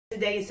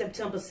today is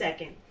September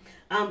 2nd.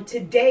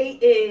 Today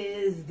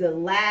is the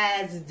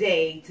last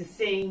day to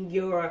sing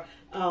your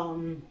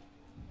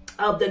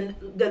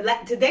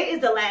today is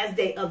the last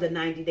day of the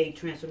 90-day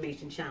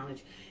transformation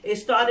challenge. It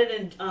started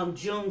in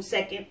June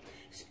 2nd.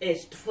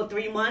 It's for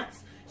 3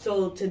 months.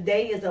 So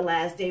today is the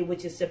last day,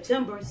 which is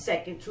September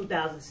 2nd,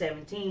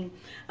 2017.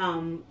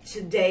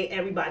 Today,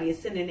 everybody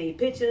is sending their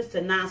pictures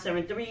to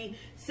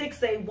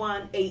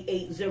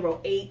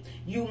 973-681-8808.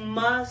 You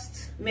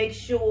must make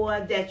sure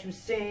that you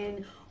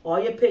send all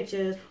your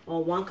pictures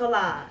on one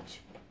collage.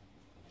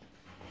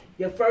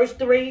 Your first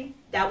 3,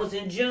 that was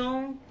in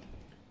June.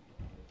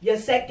 Your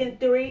second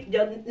 3,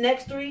 your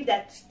next 3,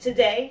 that's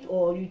today,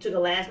 or you took it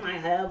last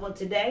night, however,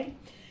 today.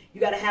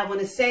 You got to have on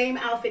the same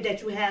outfit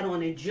that you had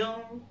on in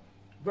June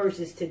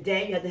versus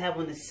today. You have to have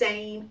on the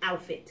same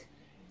outfit.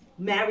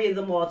 Marry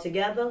them all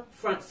together,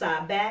 front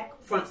side back,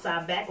 or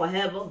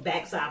however,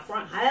 back side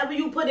front. However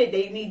you put it,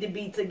 they need to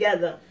be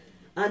together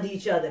under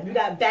each other. If you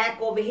got back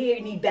over here,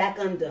 you need back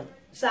under.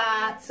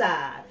 Side,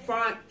 side,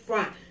 front,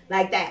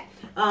 like that.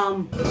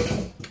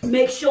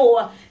 Make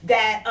sure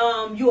that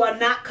you are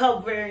not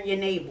covering your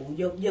navel.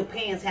 Your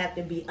pants have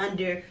to be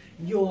under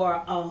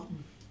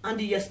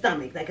your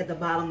stomach, like at the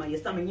bottom of your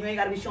stomach. You ain't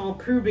got to be showing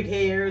pubic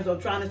hairs or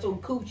trying to show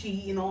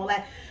coochie and all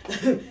that.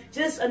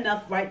 Just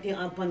enough right there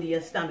up under your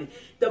stomach.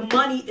 The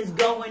money is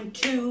going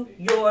to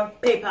your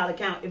PayPal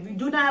account. If you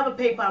do not have a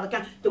PayPal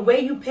account, the way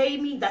you pay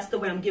me, that's the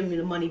way I'm giving you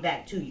the money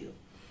back to you.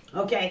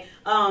 Okay?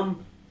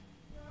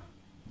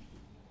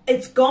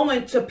 It's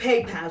going to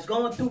PayPal. It's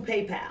going through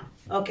PayPal.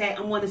 Okay,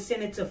 I'm going to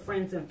send it to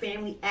friends and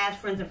family. Ask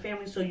friends and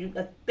family, so you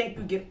think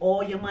you get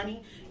all your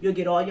money. You'll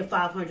get all your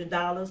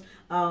 $500.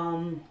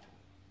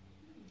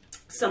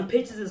 Some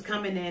pictures is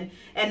coming in,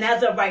 and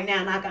as of right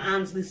now, and I can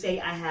honestly say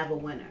I have a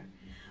winner.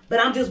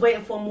 But I'm just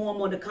waiting for more and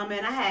more to come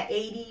in. I had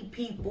 80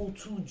 people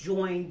to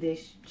join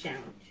this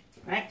challenge,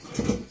 right?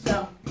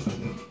 So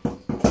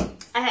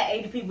I had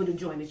 80 people to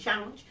join the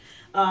challenge.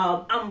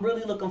 I'm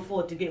really looking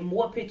forward to getting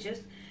more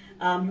pictures.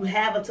 You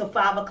have until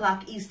 5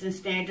 o'clock Eastern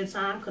Standard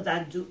Time, because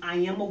I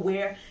am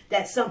aware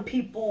that some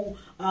people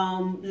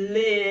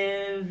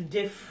live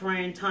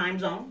different time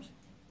zones,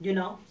 you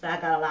know. So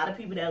I got a lot of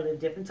people that live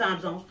different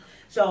time zones.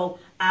 So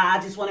I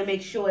just want to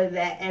make sure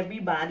that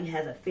everybody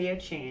has a fair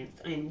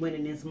chance in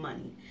winning this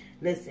money.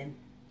 Listen,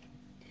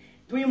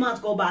 3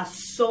 months go by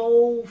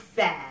so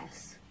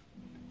fast.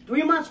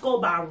 3 months go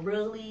by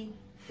really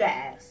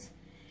fast.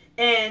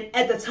 And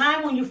at the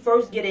time when you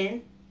first get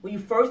in, when you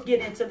first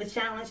get into the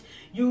challenge,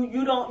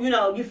 you don't,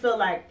 you feel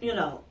like,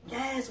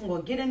 yes, I'm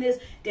going to get in this.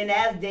 Then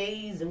as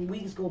days and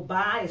weeks go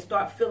by, it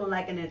start feeling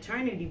like an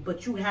eternity,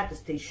 but you have to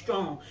stay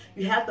strong.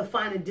 You have to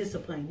find the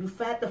discipline. You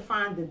have to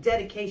find the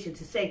dedication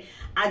to say,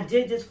 I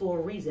did this for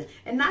a reason.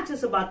 And not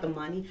just about the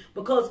money,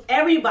 because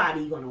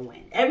everybody going to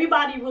win.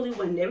 Everybody really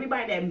wins.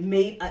 Everybody that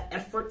made an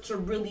effort to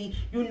really,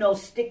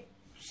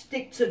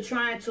 stick to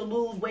trying to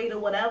lose weight or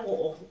whatever,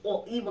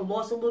 or even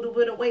lost a little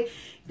bit of weight,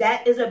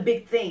 that is a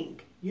big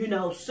thing.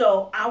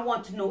 So I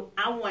want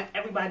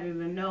everybody to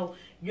know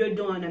you're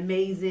doing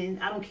amazing.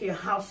 I don't care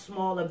how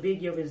small or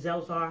big your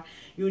results are.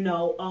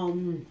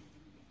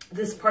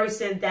 This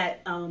person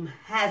that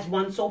has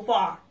won so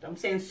far, I'm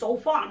saying so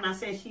far, I'm not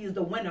saying she is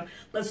the winner,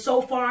 but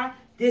so far,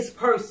 this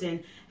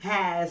person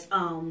has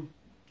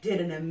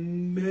did an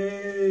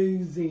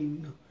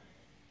amazing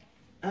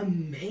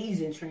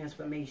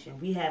transformation.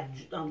 We have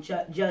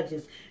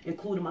judges,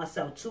 including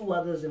myself, 2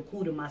 others,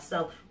 including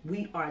myself.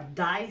 We are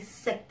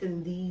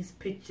dissecting these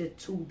pictures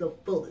to the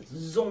fullest,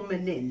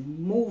 zooming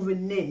in,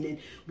 moving in, and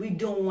we're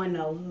doing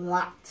a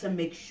lot to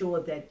make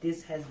sure that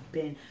this has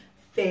been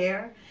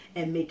fair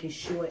and making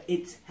sure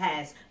it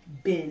has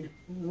been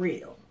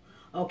real.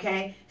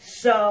 Okay,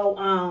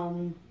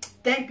 so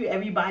thank you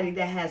everybody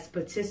that has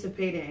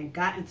participated and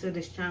got into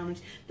this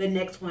challenge. The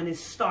next one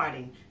is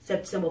starting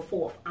September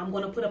 4th. I'm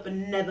going to put up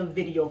another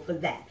video for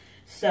that.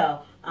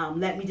 So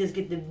let me just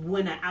get the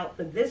winner out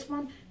for this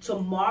one.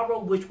 Tomorrow,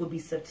 which will be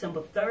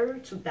September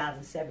 3rd,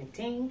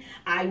 2017,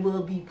 I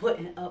will be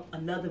putting up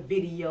another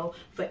video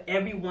for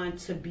everyone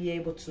to be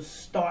able to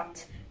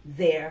start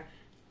their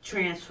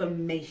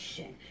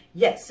transformation.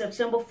 Yes,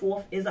 September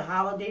 4th is a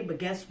holiday, but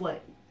guess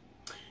what?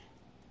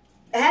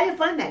 Have your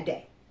fun that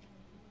day.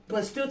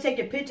 But still take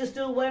your picture,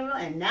 still whatever,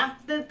 and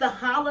after the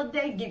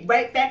holiday, get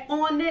right back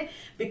on it,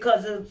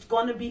 because it's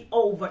going to be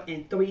over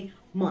in 3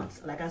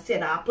 months. Like I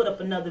said, I'll put up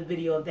another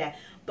video of that.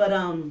 But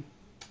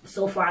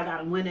so far I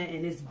got a winner,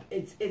 and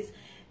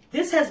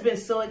this has been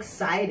so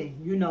exciting,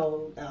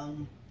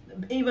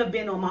 even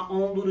been on my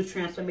own little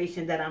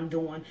transformation that I'm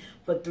doing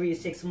for 3 to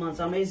 6 months.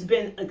 It's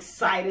been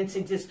exciting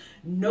to just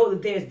know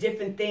that there's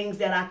different things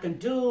that I can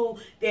do.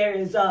 There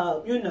is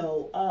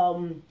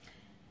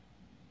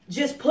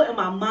just putting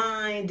my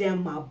mind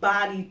and my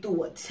body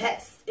through a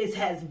test. It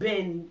has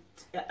been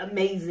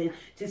amazing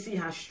to see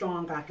how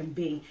strong I can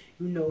be,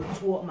 you know,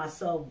 toward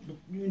myself,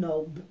 you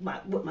know,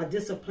 with my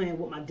discipline,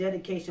 with my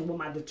dedication, with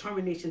my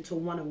determination to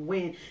want to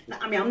win.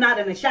 I mean, I'm not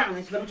in a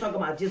challenge, but I'm talking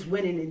about just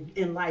winning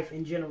in life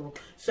in general.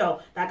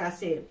 So, like I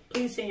said,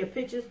 please send your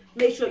pictures.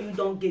 Make sure you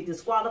don't get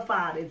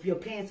disqualified. If your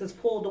pants is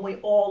pulled away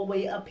all the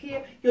way up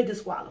here, you're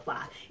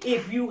disqualified.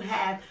 If you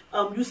have,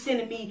 you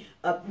sending me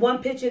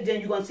one picture, then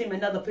you're going to send me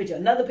another picture,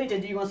 then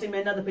you're going to send me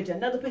another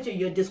picture,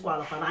 you're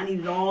disqualified. I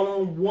need it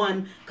all on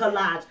one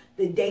collage.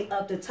 The date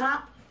up the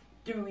top,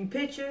 3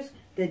 pictures,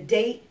 the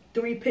date,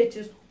 3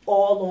 pictures,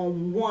 all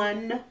on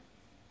one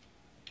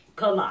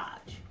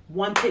collage.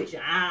 One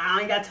picture. I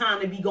ain't got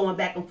time to be going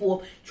back and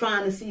forth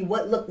trying to see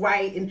what look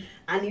right, and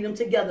I need them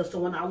together. So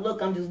when I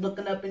look, I'm just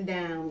looking up and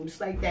down,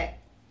 just like that.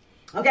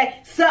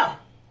 Okay, so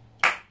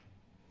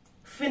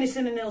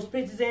finishing those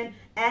pictures in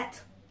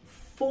at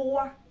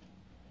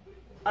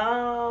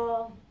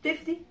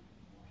 4:50.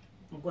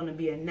 I'm going to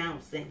be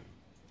announcing,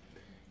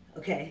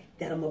 okay,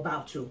 that I'm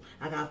about to.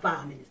 I got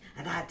 5 minutes.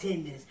 I got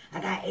 10 minutes.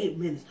 I got 8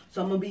 minutes.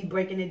 So I'm going to be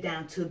breaking it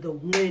down to the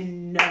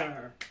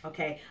winner.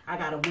 Okay, I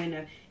got a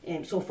winner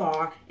and so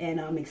far,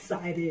 and I'm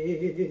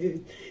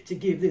excited to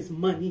give this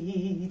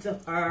money to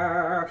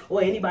her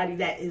or anybody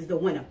that is the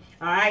winner.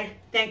 All right,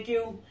 thank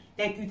you.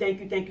 Thank you, thank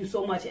you, thank you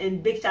so much.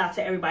 And big shout out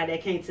to everybody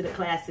that came to the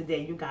class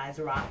today. You guys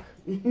rock.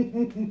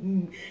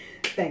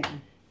 Thank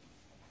you.